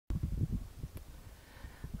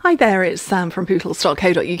Hi there, it's Sam from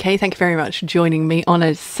Pootles.co.uk. Thank you very much for joining me on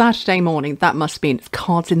a Saturday morning. That must mean it's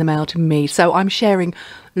cards in the mail to me. So I'm sharing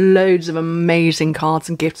loads of amazing cards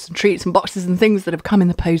and gifts and treats and boxes and things that have come in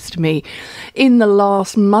the post to me in the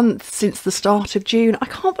last month since the start of June. I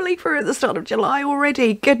can't believe we're at the start of July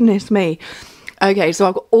already. Goodness me. Okay, so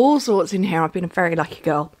I've got all sorts in here. I've been a very lucky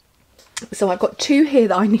girl. So I've got two here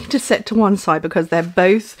that I need to set to one side because they're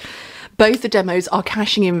both the demos are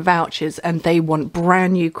cashing in vouchers and they want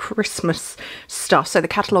brand new Christmas stuff. So the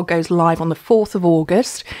catalogue goes live on the 4th of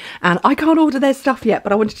August and I can't order their stuff yet,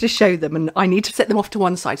 but I wanted to show them and I need to set them off to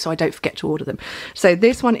one side so I don't forget to order them. So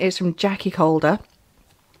this one is from Jackie Calder.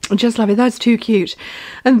 Just love it, that's too cute.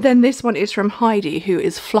 And then this one is from Heidi, who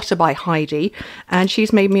is Flutter by Heidi, and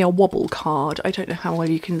she's made me a wobble card. I don't know how well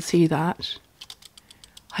you can see that.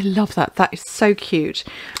 I love that. That is so cute.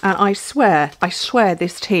 And I swear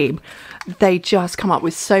this team, they just come up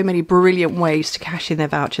with so many brilliant ways to cash in their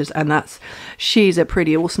vouchers. And she's a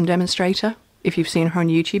pretty awesome demonstrator. If you've seen her on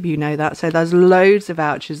YouTube, you know that. So there's loads of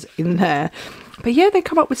vouchers in there. But yeah, they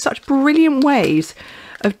come up with such brilliant ways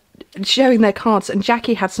of showing their cards. And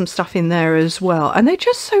Jackie had some stuff in there as well. And they're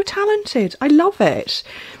just so talented. I love it.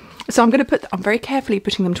 So I'm very carefully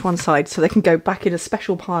putting them to one side so they can go back in a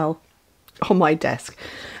special pile on my desk.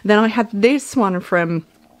 Then I had this one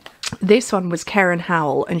was Karen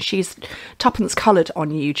Howell, and she's Tuppence Coloured on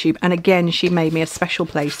YouTube, and again she made me a special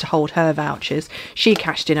place to hold her vouchers. She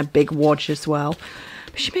cashed in a big wodge as well.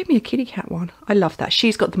 But she made me a kitty cat one. I love that.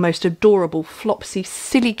 She's got the most adorable flopsy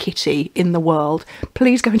silly kitty in the world.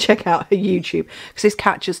 Please go and check out her YouTube, because this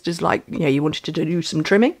cat just is like, you know, you wanted to do some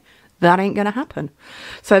trimming. That ain't going to happen.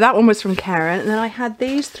 So that one was from Karen. And then I had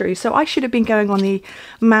these three. So I should have been going on the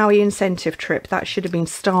Maui incentive trip. That should have been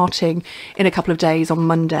starting in a couple of days on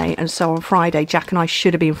Monday. And so on Friday, Jack and I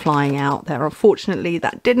should have been flying out there. Unfortunately,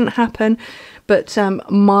 that didn't happen. But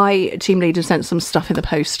my team leader sent some stuff in the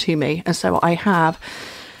post to me. And so I have...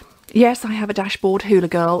 Yes, I have a dashboard hula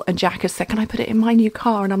girl, and Jack has said, can I put it in my new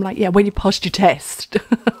car? And I'm like, yeah, when you passed your test.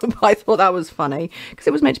 I thought that was funny because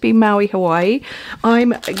it was meant to be Maui, Hawaii.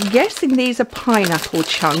 I'm guessing these are pineapple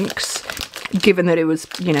chunks, given that it was,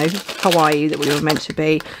 you know, Hawaii that we were meant to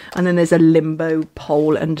be. And then there's a limbo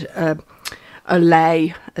pole and a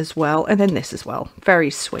lei as well. And then this as well.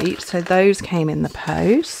 Very sweet. So those came in the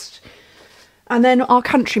post. And then our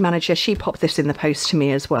country manager, she popped this in the post to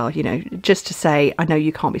me as well, you know, just to say, I know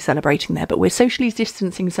you can't be celebrating there, but we're socially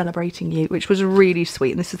distancing celebrating you, which was really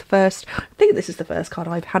sweet. And this is the first, I think this is the first card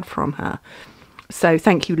I've had from her. So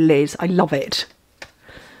thank you, Liz. I love it.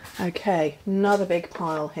 Okay, another big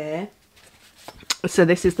pile here. So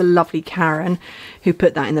this is the lovely Karen who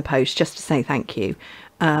put that in the post just to say thank you.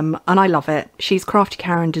 And I love it. She's Crafty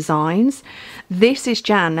Karen Designs. This is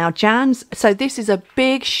Jan. Now so this is a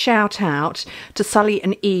big shout out to Sully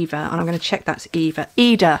and Eva. And I'm going to check that's Eva.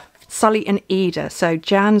 Eda. Sully and Eda. So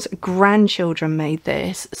Jan's grandchildren made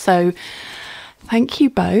this. So thank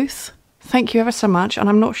you both. Thank you ever so much. And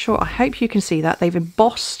I'm not sure, I hope you can see that. They've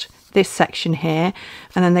embossed this section here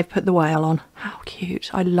and then they've put the whale on. How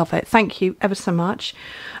cute. I love it. Thank you ever so much.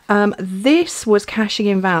 This was cashing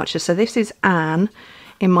in vouchers. So this is Anne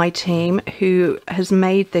in my team who has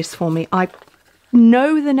made this for me. I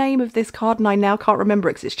know the name of this card and I now can't remember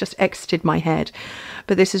it because it's just exited my head.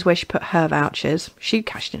 But this is where she put her vouchers. She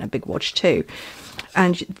cashed in a big watch too.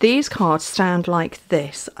 And these cards stand like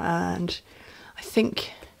this. And I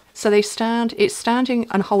think, so they stand, it's standing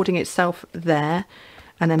and holding itself there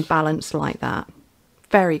and then balanced like that.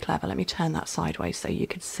 Very clever. Let me turn that sideways so you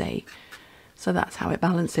can see. So that's how it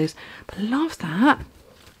balances. But love that.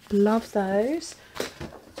 Love those.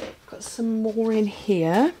 Got some more in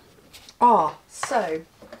here. So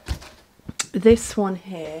this one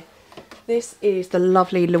here, this is the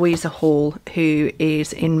lovely Louisa Hall, who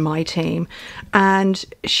is in my team, and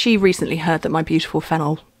she recently heard that my beautiful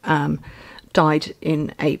fennel died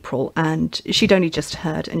in April, and she'd only just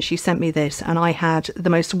heard, and she sent me this, and I had the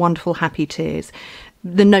most wonderful happy tears.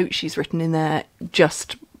 The note she's written in there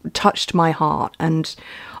just touched my heart, and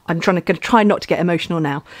I'm gonna try not to get emotional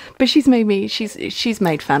now, but she's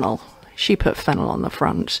made fennel. She put fennel on the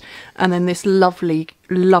front, and then this lovely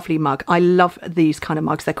mug. I love these kind of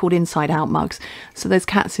mugs. They're called inside out mugs. So there's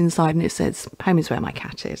cats inside and it says home is where my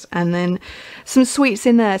cat is, and then some sweets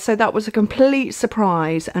in there. So that was a complete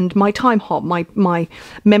surprise, and my time hop, my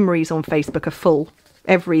memories on Facebook are full.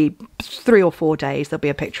 Every 3 or 4 days there'll be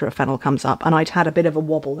a picture of fennel comes up, and I'd had a bit of a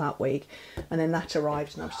wobble that week, and then that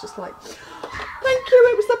arrived and I was just like, thank you,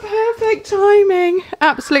 it was the perfect timing,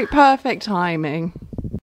 absolute perfect timing.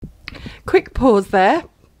 Quick pause there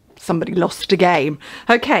somebody lost a game.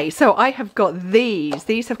 Okay, so I have got these.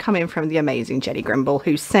 These have come in from the amazing Jenny Grimble,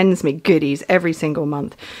 who sends me goodies every single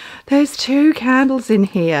month. There's 2 candles in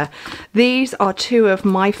here. These are 2 of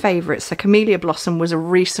my favourites. So Camellia Blossom was a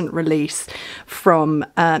recent release from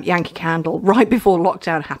Yankee Candle right before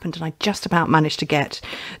lockdown happened, and I just about managed to get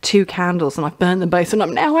 2 candles, and I've burned them both and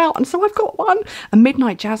I'm now out, and so I've got one. A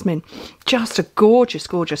Midnight Jasmine, just a gorgeous,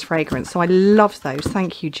 gorgeous fragrance. So I love those.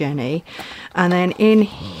 Thank you, Jenny. And then in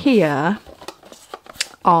here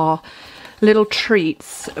are little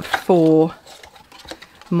treats for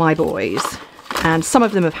my boys, and some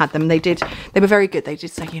of them have had them. They were very good. They did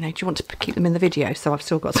say, you know, do you want to keep them in the video? So I've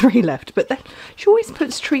still got 3 left, but she always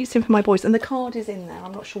puts treats in for my boys, and the card is in there.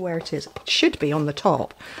 I'm not sure where it is. It should be on the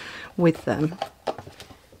top with them.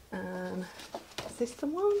 Is this the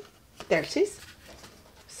one? There it is.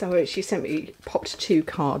 So she sent me, popped 2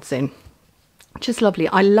 cards in. Just lovely.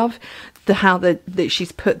 I love how that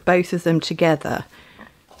she's put both of them together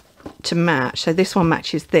to match. So this one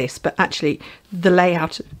matches this, but actually the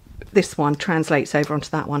layout of this one translates over onto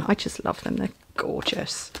that one. I just love them. They're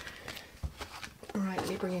gorgeous. All right, let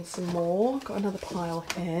me bring in some more. Got another pile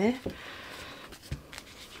here.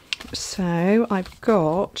 So I've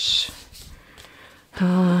got...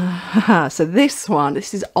 so this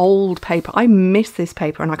is old paper. I miss this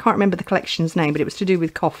paper, and I can't remember the collection's name, but it was to do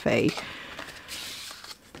with coffee.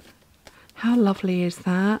 How lovely is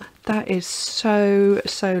that? That is so,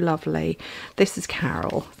 so lovely. This is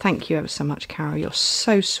Carol. Thank you ever so much, Carol. You're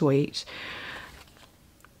so sweet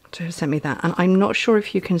to have sent me that. And I'm not sure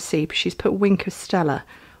if you can see, but she's put Wink of Stella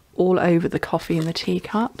all over the coffee and the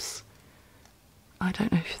teacups. I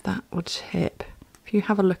don't know if that would tip. If you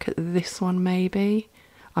have a look at this one, maybe.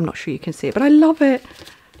 I'm not sure you can see it, but I love it.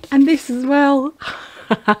 And this as well.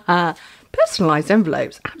 Personalised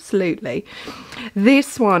envelopes, absolutely.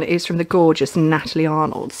 This one is from the gorgeous Natalie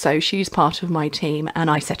Arnold. So she's part of my team, and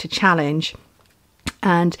I set a challenge,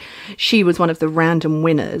 and she was one of the random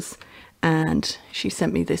winners, and she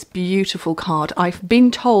sent me this beautiful card. I've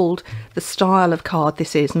been told the style of card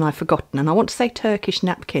this is, and I've forgotten, and I want to say Turkish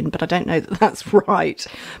napkin, but I don't know that that's right.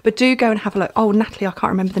 But do go and have a look. Oh, Natalie, I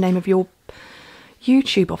can't remember the name of your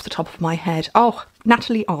YouTube off the top of my head. Oh,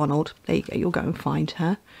 Natalie Arnold. There you go. You'll go and find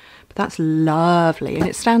her. But that's lovely, and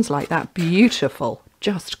it stands like that. Beautiful,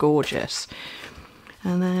 just gorgeous.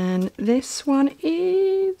 And then this one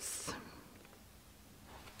is...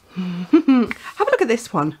 have a look at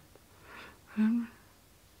this one.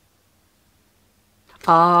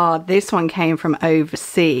 This one came from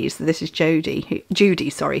overseas. This is Judy,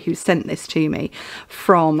 sorry, who sent this to me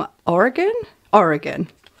from Oregon.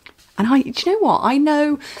 And do you know what? I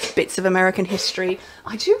know bits of American history.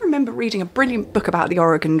 I do remember reading a brilliant book about the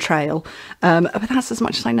Oregon Trail, but that's as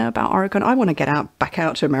much as I know about Oregon. I want to get back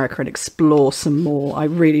out to America and explore some more. I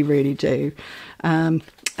really, really do. And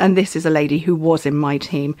this is a lady who was in my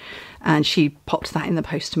team, and she popped that in the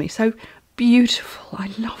post to me. So beautiful. I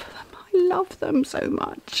love them. I love them so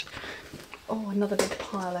much. Oh, another big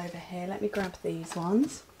pile over here. Let me grab these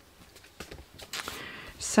ones.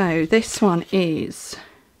 So this one is...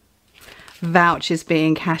 vouchers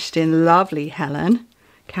being cashed in. Lovely, Helen.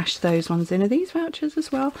 Cash those ones in. Are these vouchers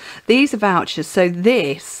as well? These are vouchers. So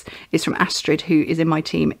this is from Astrid, who is in my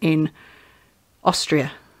team in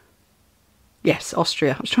Austria. Yes,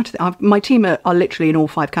 Austria. I was trying to think. My team are literally in all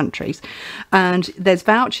 5 countries. And there's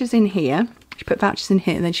vouchers in here. She put vouchers in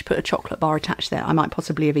here, and then she put a chocolate bar attached there. I might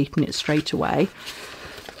possibly have eaten it straight away.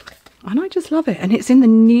 And I just love it. And it's in the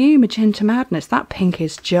new Magenta Madness. That pink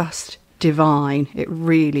is just divine. It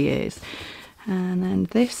really is. And then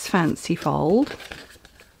this fancy fold.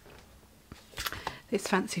 This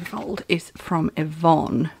fancy fold is from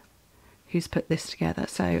Yvonne, who's put this together.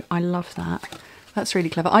 So I love that. That's really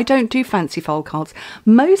clever. I don't do fancy fold cards.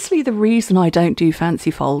 Mostly the reason I don't do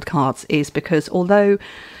fancy fold cards is because although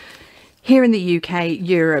here in the UK,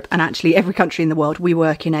 Europe, and actually every country in the world, we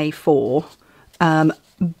work in A4,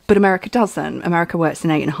 but America doesn't. America works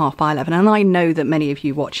in 8.5 by 11. And I know that many of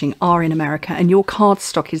you watching are in America, and your card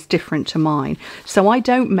stock is different to mine. So I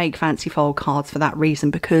don't make fancy fold cards for that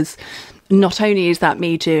reason, because not only is that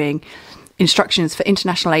me doing instructions for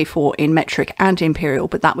international A4 in metric and imperial,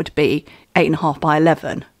 but that would be 8.5 by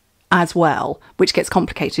 11 as well, which gets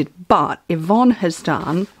complicated. But Yvonne has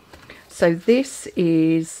done, so this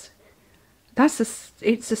is,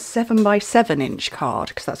 it's a 7 by 7 inch card,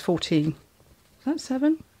 because that's 14. Is that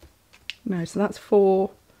 7? No, so that's 4.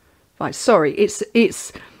 Right, sorry, it's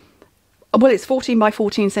 14 by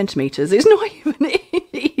 14 centimetres. It's not even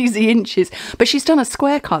easy inches. But she's done a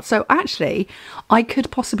square card. So actually, I could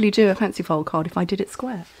possibly do a fancy fold card if I did it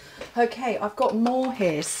square. Okay, I've got more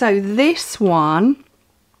here. So this one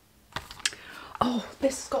Oh,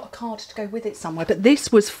 this has got a card to go with it somewhere, but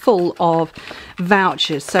this was full of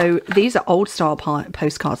vouchers. So these are old style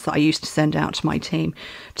postcards that I used to send out to my team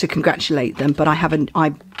to congratulate them, but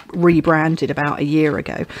I rebranded about a year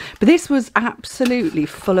ago. But this was absolutely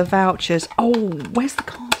full of vouchers. Oh, where's the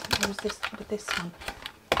card? Where was this with this one?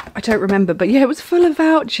 I don't remember, but yeah, it was full of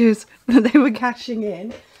vouchers that they were cashing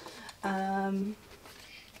in.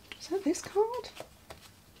 Is that this card?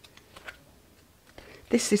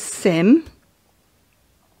 This is Sim.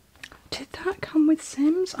 Did that come with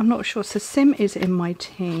Sims? I'm not sure. So Sim is in my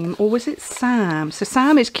team, or was it Sam? So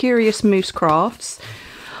Sam is Curious Moose Crafts.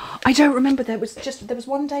 I don't remember. There was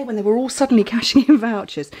one day when they were all suddenly cashing in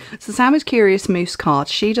vouchers. So Sam is Curious Moose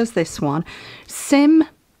Cards. She does this one. Sim,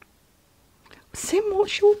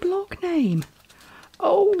 what's your blog name?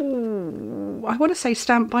 Oh, I want to say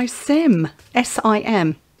Stamped by Sim.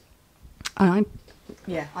 S-I-M. I'm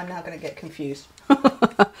now going to get confused.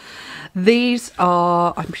 These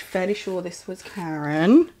are, I'm fairly sure this was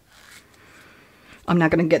Karen. I'm now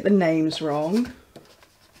going to get the names wrong.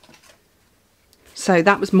 So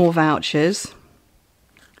that was more vouchers.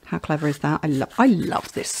 How clever is that? I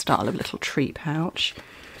love this style of little treat pouch.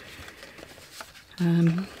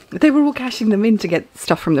 They were all cashing them in to get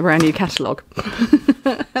stuff from the brand new catalogue.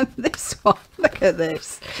 And this one, look at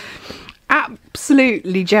this.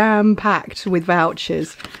 Absolutely jam-packed with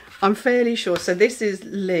vouchers. I'm fairly sure. So this is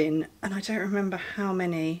Lynn, and I don't remember how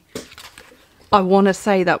many. I want to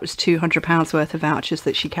say that was £200 worth of vouchers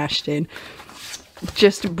that she cashed in.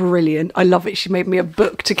 Just brilliant. I love it. She made me a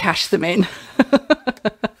book to cash them in.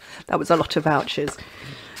 That was a lot of vouchers.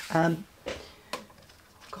 I've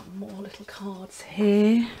got more little cards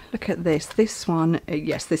here. Look at this. This one,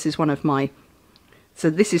 yes, this is one of my.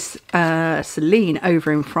 So this is Celine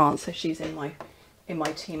over in France. So she's in my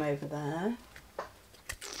team over there.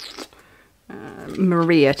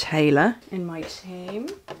 Maria Taylor in my team.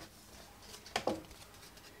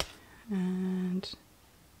 And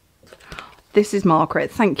this is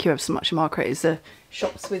Margaret. Thank you ever so much, Margaret. Is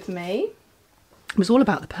shops with me. It was all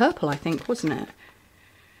about the purple, I think, wasn't it?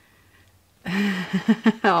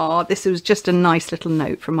 Oh, this was just a nice little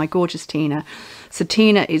note from my gorgeous Tina. So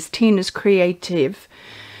Tina is Tina's Creative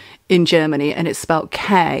in Germany, and it's spelled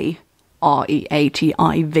K-R-E-A-T-I-V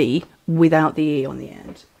without the E on the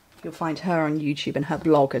end. You'll find her on YouTube and her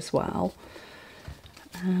blog as well.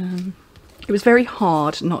 It was very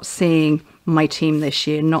hard not seeing my team this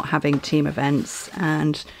year, not having team events,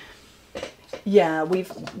 and yeah,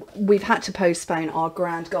 we've had to postpone our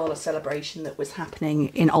grand gala celebration that was happening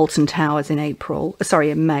in Alton Towers in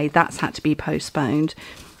May. That's had to be postponed,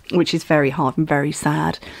 which is very hard and very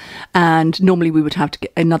sad. And normally we would have to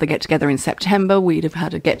get another get together in September. We'd have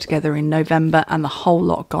had a get together in November, and the whole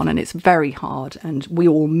lot gone, and it's very hard, and we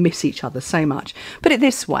all miss each other so much. Put it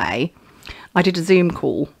this way, I did a Zoom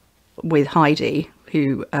call with Heidi,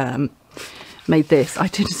 who made this. I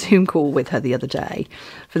did a Zoom call with her the other day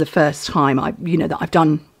for the first time. That I've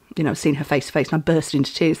done, seen her face to face, and I burst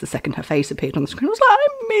into tears the second her face appeared on the screen. I was like, I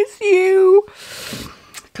miss you,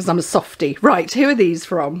 because I'm a softie. Right, who are these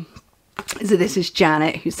from? So this is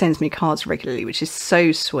Janet, who sends me cards regularly, which is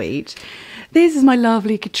so sweet. This is my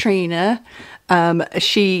lovely Katrina.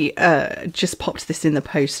 She just popped this in the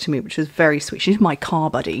post to me, which was very sweet. She's my car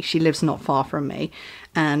buddy. She lives not far from me,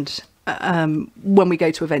 and when we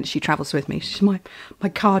go to events, she travels with me. She's my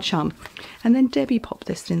car chum. And then Debbie popped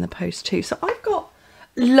this in the post too. So I've got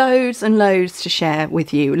loads and loads to share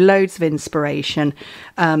with you, loads of inspiration.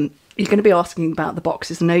 You're going to be asking about the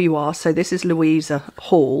boxes. I know you are. So this is Louisa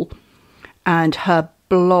Hall, and her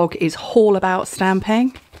blog is Hall About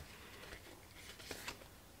Stamping.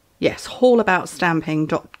 Yes,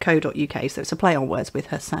 hallaboutstamping.co.uk. So it's a play on words with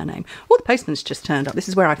her surname. Well, the postman's just turned up. This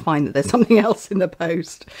is where I find that there's something else in the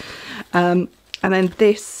post. And then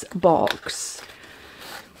this box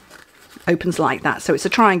opens like that. So it's a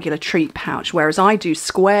triangular treat pouch, whereas I do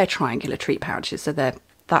square triangular treat pouches. So they're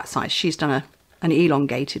that size. She's done an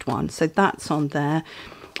elongated one. So that's on there.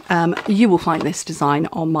 You will find this design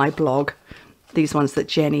on my blog. These ones that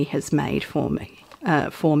Jenny has made for me.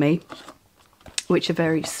 Which are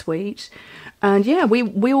very sweet. And yeah,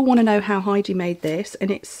 we all want to know how Heidi made this,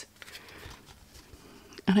 and it's,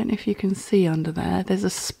 I don't know if you can see under there's a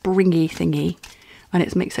springy thingy, and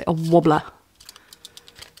it makes it a wobbler.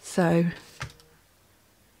 So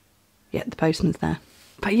yeah, the postman's there.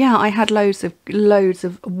 But yeah, I had loads of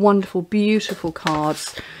wonderful, beautiful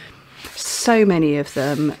cards, so many of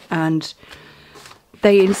them, and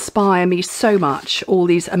they inspire me so much. All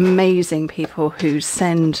these amazing people who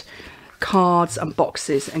send cards and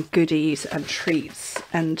boxes and goodies and treats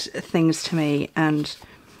and things to me, and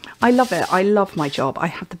I love it. I love my job. I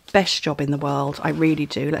have the best job in the world. I really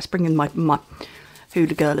do. Let's bring in my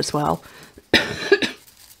hula girl as well.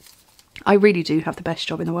 I really do have the best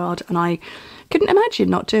job in the world, and I couldn't imagine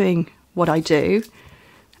not doing what I do.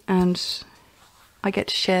 And I get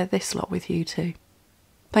to share this lot with you too.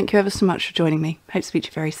 Thank you ever so much for joining me. Hope to speak to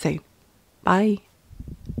you very soon. Bye.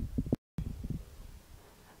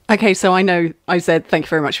 Okay, so I know I said thank you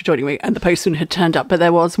very much for joining me and the postman had turned up, but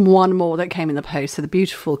there was one more that came in the post. So the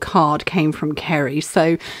beautiful card came from Kerry.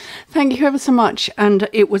 So thank you ever so much. And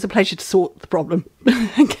it was a pleasure to sort the problem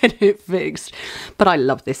and get it fixed. But I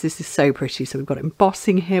love this. This is so pretty. So we've got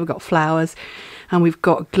embossing here, we've got flowers, and we've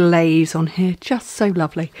got glaze on here. Just so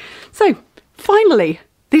lovely. So finally,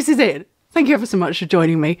 this is it. Thank you ever so much for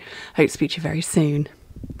joining me. Hope to speak to you very soon.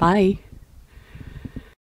 Bye.